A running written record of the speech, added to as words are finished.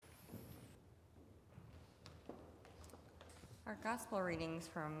Our gospel readings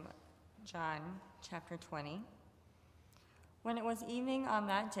from John chapter 20. When it was evening on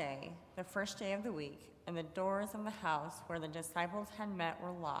that day, the first day of the week, and the doors of the house where the disciples had met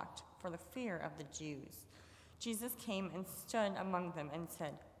were locked for the fear of the Jews, Jesus came and stood among them and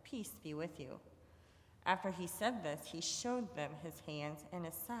said, "Peace be with you." After he said this, he showed them his hands and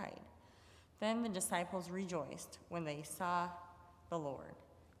his side. Then the disciples rejoiced when they saw the Lord.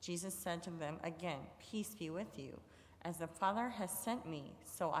 Jesus said to them again, "Peace be with you. As the Father has sent me,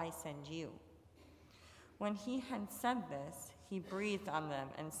 so I send you." When he had said this, he breathed on them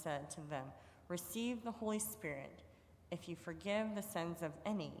and said to them, "Receive the Holy Spirit. If you forgive the sins of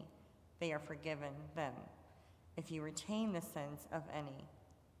any, they are forgiven them. If you retain the sins of any,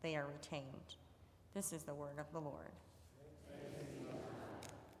 they are retained." This is the word of the Lord.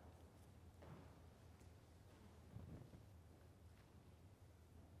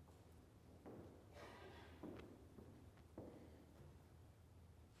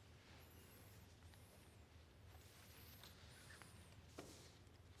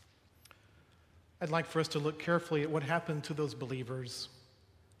 I'd like for us to look carefully at what happened to those believers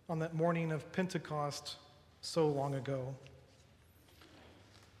on that morning of Pentecost so long ago.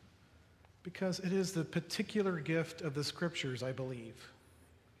 Because it is the particular gift of the Scriptures, I believe,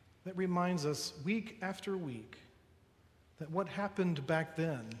 that reminds us week after week that what happened back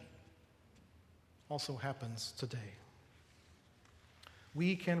then also happens today.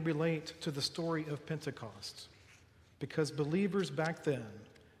 We can relate to the story of Pentecost because believers back then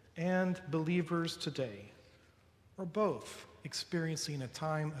and believers today are both experiencing a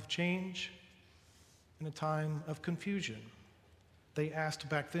time of change and a time of confusion. They asked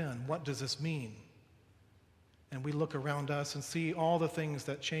back then, what does this mean? And we look around us and see all the things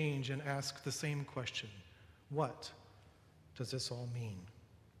that change and ask the same question. What does this all mean?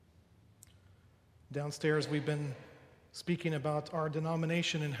 Downstairs, we've been speaking about our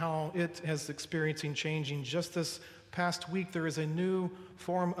denomination and how it is experiencing changing. Just this past week, there is a new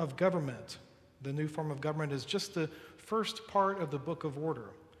form of government. The new form of government is just the first part of the Book of Order.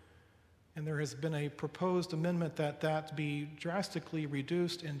 And there has been a proposed amendment that be drastically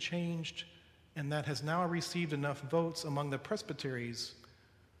reduced and changed, and that has now received enough votes among the presbyteries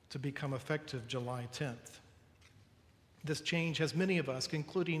to become effective July 10th. This change has many of us,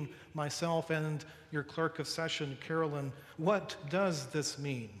 including myself and your clerk of session, Carolyn. What does this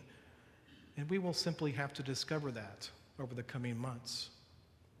mean? And we will simply have to discover that over the coming months.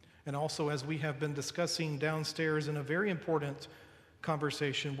 And also, as we have been discussing downstairs in a very important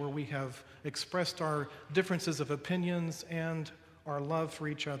conversation where we have expressed our differences of opinions and our love for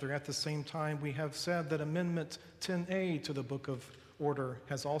each other, at the same time, we have said that Amendment 10A to the Book of Order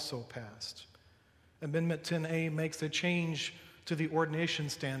has also passed. Amendment 10A makes a change to the ordination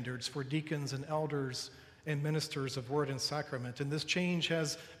standards for deacons and elders and ministers of word and sacrament. And this change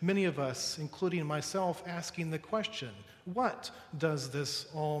has many of us, including myself, asking the question, what does this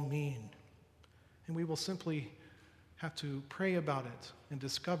all mean? And we will simply have to pray about it and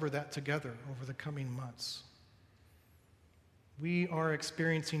discover that together over the coming months. We are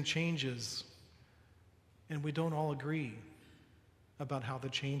experiencing changes, and we don't all agree about how the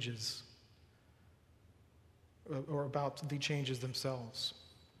changes or about the changes themselves.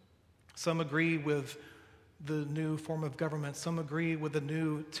 Some agree with the new form of government. Some agree with the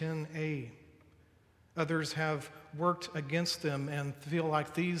new 10A. Others have worked against them and feel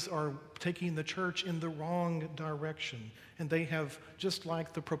like these are taking the church in the wrong direction. And they have, just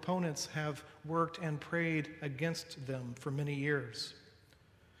like the proponents, have worked and prayed against them for many years.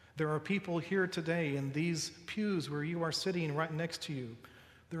 There are people here today in these pews where you are sitting right next to you.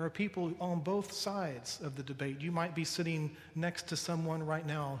 There are people on both sides of the debate. You might be sitting next to someone right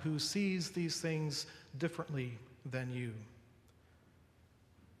now who sees these things differently than you.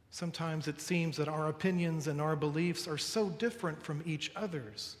 Sometimes it seems that our opinions and our beliefs are so different from each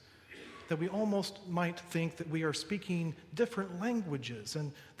other's that we almost might think that we are speaking different languages.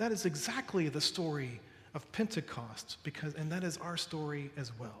 And that is exactly the story of Pentecost, and that is our story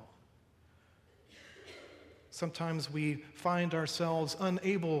as well. Sometimes we find ourselves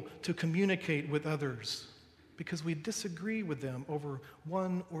unable to communicate with others because we disagree with them over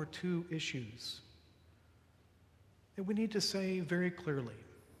one or two issues. And we need to say very clearly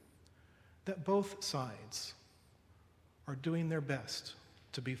that both sides are doing their best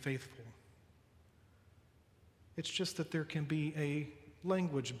to be faithful. It's just that there can be a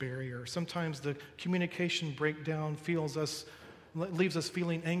language barrier. Sometimes the communication breakdown leaves us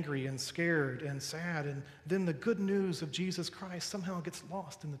feeling angry and scared and sad, and then the good news of Jesus Christ somehow gets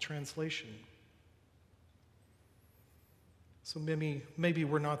lost in the translation. So maybe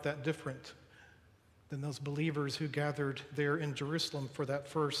we're not that different. than those believers who gathered there in Jerusalem for that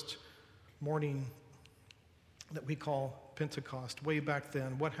first morning that we call Pentecost way back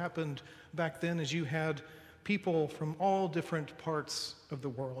then. What happened back then is you had people from all different parts of the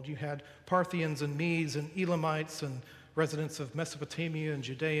world. You had Parthians and Medes and Elamites and residents of Mesopotamia and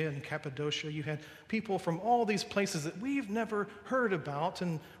Judea and Cappadocia. You had people from all these places that we've never heard about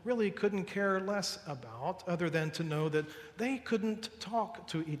and really couldn't care less about, other than to know that they couldn't talk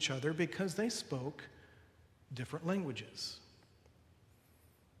to each other because they spoke different languages.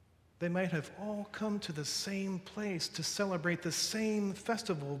 They might have all come to the same place to celebrate the same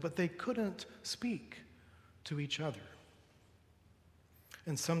festival, but they couldn't speak to each other.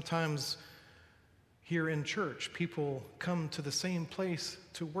 And sometimes here in church, people come to the same place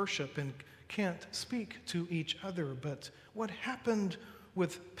to worship and can't speak to each other. But what happened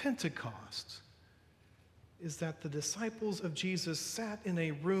with Pentecost is that the disciples of Jesus sat in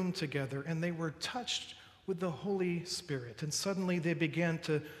a room together and they were touched with the Holy Spirit. And suddenly they began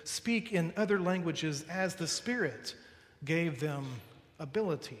to speak in other languages as the Spirit gave them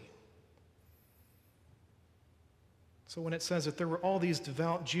ability. So when it says that there were all these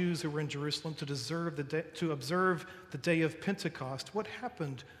devout Jews who were in Jerusalem to observe the day of Pentecost, what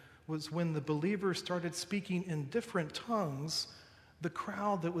happened was when the believers started speaking in different tongues, the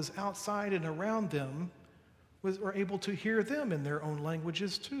crowd that was outside and around them were able to hear them in their own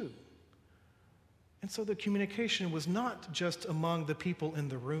languages too. And so the communication was not just among the people in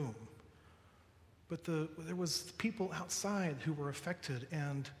the room, but there was people outside who were affected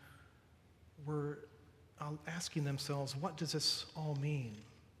and were asking themselves, what does this all mean?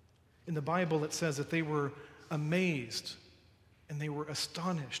 In the Bible, it says that they were amazed and they were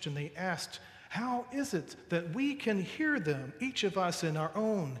astonished and they asked, how is it that we can hear them, each of us in our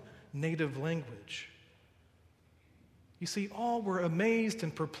own native language? You see, all were amazed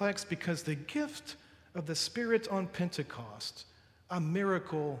and perplexed because the gift of the Spirit on Pentecost, a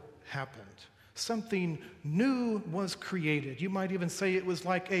miracle happened. Something new was created. You might even say it was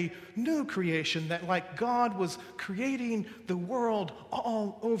like a new creation, that like God was creating the world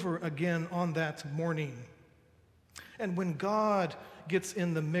all over again on that morning. And when God gets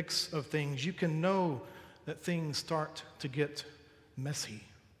in the mix of things, you can know that things start to get messy.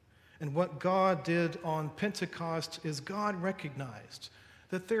 And what God did on Pentecost is God recognized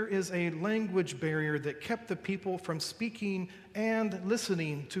that there is a language barrier that kept the people from speaking and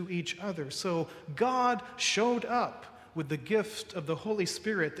listening to each other. So God showed up with the gift of the Holy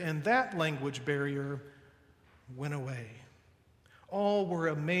Spirit, and that language barrier went away. All were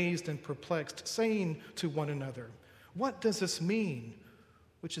amazed and perplexed, saying to one another, what does this mean?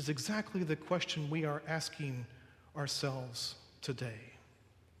 Which is exactly the question we are asking ourselves today.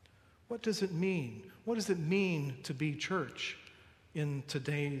 What does it mean? What does it mean to be church in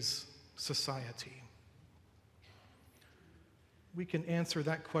today's society? We can answer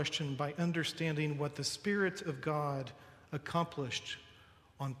that question by understanding what the Spirit of God accomplished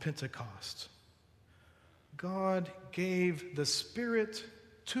on Pentecost. God gave the Spirit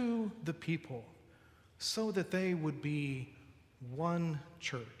to the people so that they would be one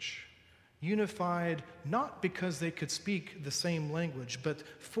church, unified not because they could speak the same language, but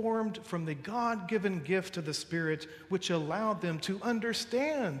formed from the God-given gift of the Spirit, which allowed them to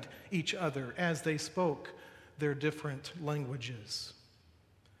understand each other as they spoke their different languages.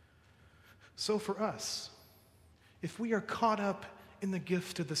 So for us, if we are caught up in the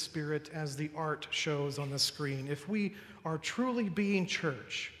gift of the Spirit as the art shows on the screen, if we are truly being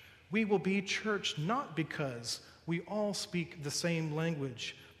church, we will be church not because we all speak the same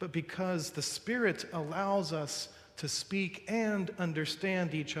language, but because the Spirit allows us to speak and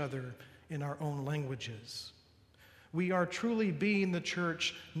understand each other in our own languages. We are truly being the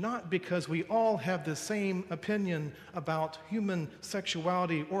church not because we all have the same opinion about human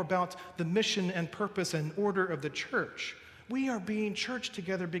sexuality or about the mission and purpose and order of the church. We are being church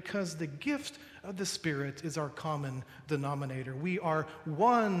together because the gift of the Spirit is our common denominator. We are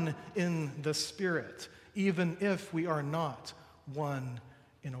one in the Spirit, even if we are not one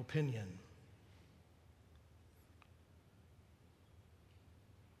in opinion.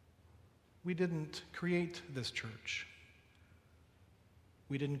 We didn't create this church.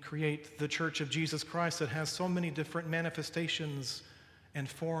 We didn't create the Church of Jesus Christ that has so many different manifestations and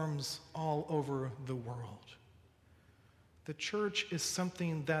forms all over the world. The church is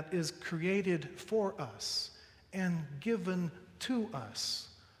something that is created for us and given to us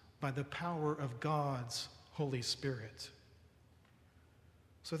by the power of God's Holy Spirit.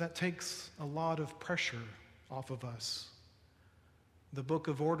 So that takes a lot of pressure off of us. The book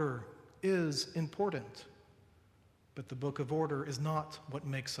of order is important, but the book of order is not what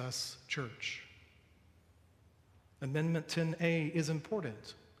makes us church. Amendment 10A is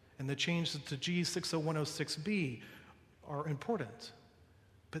important, and the changes to G60106B are important.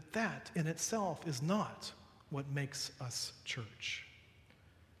 But that in itself is not what makes us church.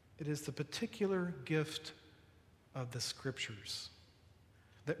 It is the particular gift of the Scriptures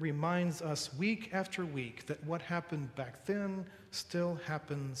that reminds us week after week that what happened back then still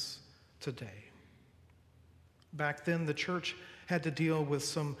happens today. Back then, the church had to deal with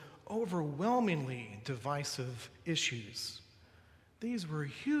some overwhelmingly divisive issues. These were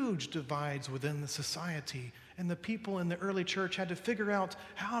huge divides within the society, and the people in the early church had to figure out,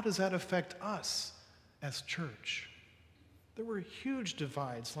 how does that affect us as church? There were huge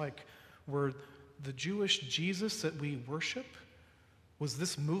divides, like, were the Jewish Jesus that we worship, was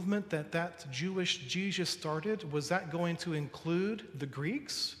this movement that Jewish Jesus started, was that going to include the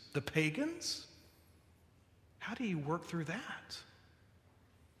Greeks, the pagans? How do you work through that?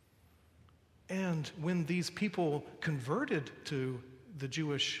 And when these people converted to the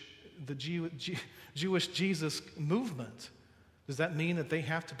Jewish Jesus movement, does that mean that they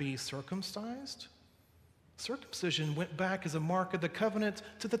have to be circumcised? Circumcision went back as a mark of the covenant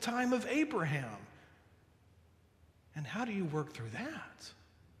to the time of Abraham. And how do you work through that?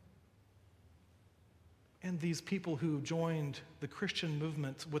 And these people who joined the Christian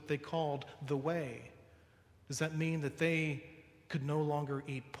movement, what they called the Way, does that mean that they could no longer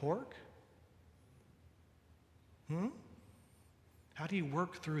eat pork? How do you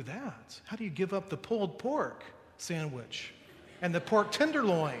work through that? How do you give up the pulled pork sandwich and the pork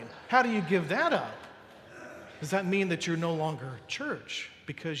tenderloin? How do you give that up? Does that mean that you're no longer church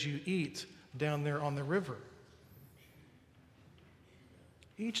because you eat down there on the river?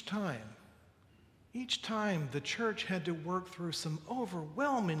 Each time the church had to work through some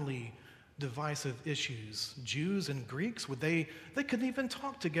overwhelmingly divisive issues. Jews and Greeks, they couldn't even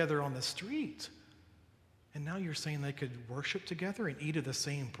talk together on the street. And now you're saying they could worship together and eat of the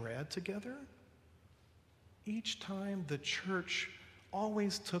same bread together? Each time the church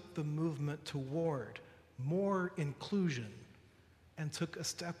always took the movement toward more inclusion and took a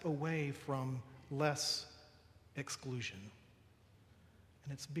step away from less exclusion.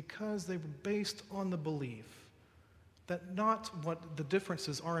 And it's because they were based on the belief that not what the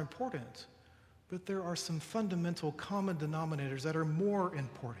differences are important, but there are some fundamental common denominators that are more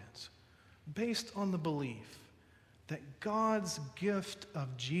important, based on the belief that God's gift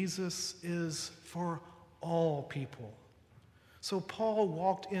of Jesus is for all people. So Paul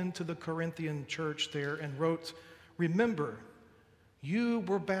walked into the Corinthian church there and wrote, "Remember, you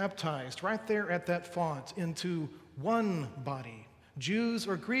were baptized," right there at that font, "into one body. Jews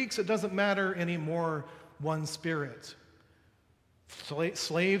or Greeks, it doesn't matter anymore, one Spirit.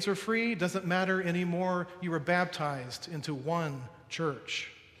 Slaves or free, doesn't matter anymore. You were baptized into one church.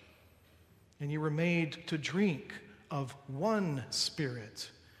 And you were made to drink of one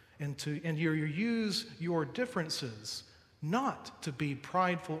Spirit, and you use your differences not to be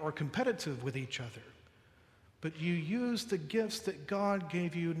prideful or competitive with each other, but you use the gifts that God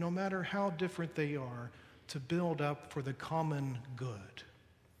gave you, no matter how different they are, to build up for the common good."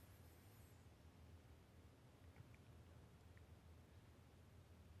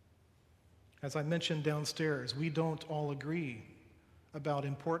 As I mentioned downstairs, we don't all agree about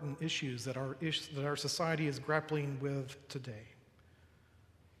important issues that our society is grappling with today.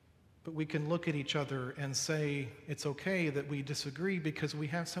 But we can look at each other and say it's okay that we disagree because we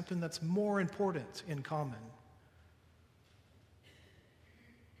have something that's more important in common.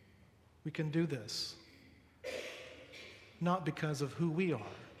 We can do this, not because of who we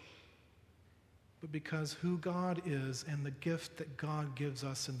are, but because who God is and the gift that God gives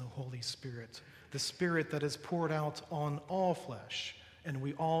us in the Holy Spirit, the Spirit that is poured out on all flesh, and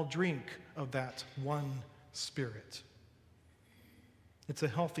we all drink of that one Spirit. It's a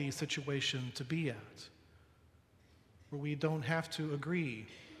healthy situation to be at, where we don't have to agree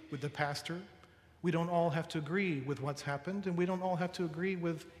with the pastor, we don't all have to agree with what's happened, and we don't all have to agree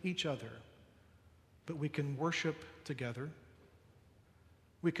with each other, but we can worship together.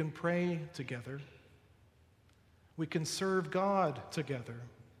 We can pray together. We can serve God together.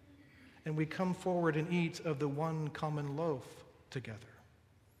 And we come forward and eat of the one common loaf together.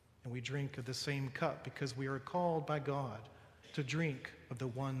 And we drink of the same cup because we are called by God to drink of the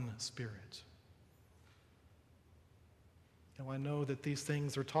one Spirit. Now I know that these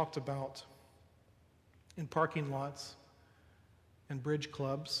things are talked about in parking lots and bridge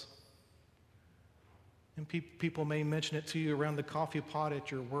clubs. And people may mention it to you around the coffee pot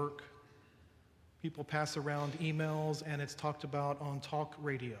at your work. People pass around emails, and it's talked about on talk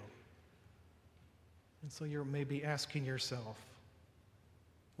radio. And so you're maybe asking yourself,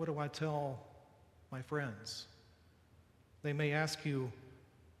 what do I tell my friends? They may ask you,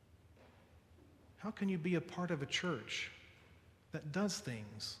 how can you be a part of a church that does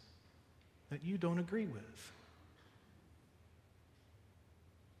things that you don't agree with?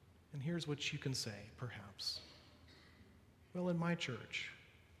 And here's what you can say, perhaps. Well, in my church,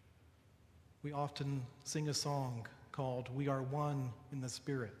 we often sing a song called "We Are One in the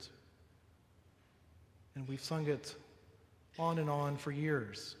Spirit." And we've sung it on and on for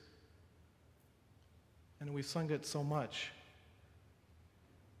years. And we've sung it so much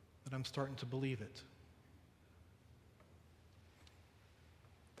that I'm starting to believe it.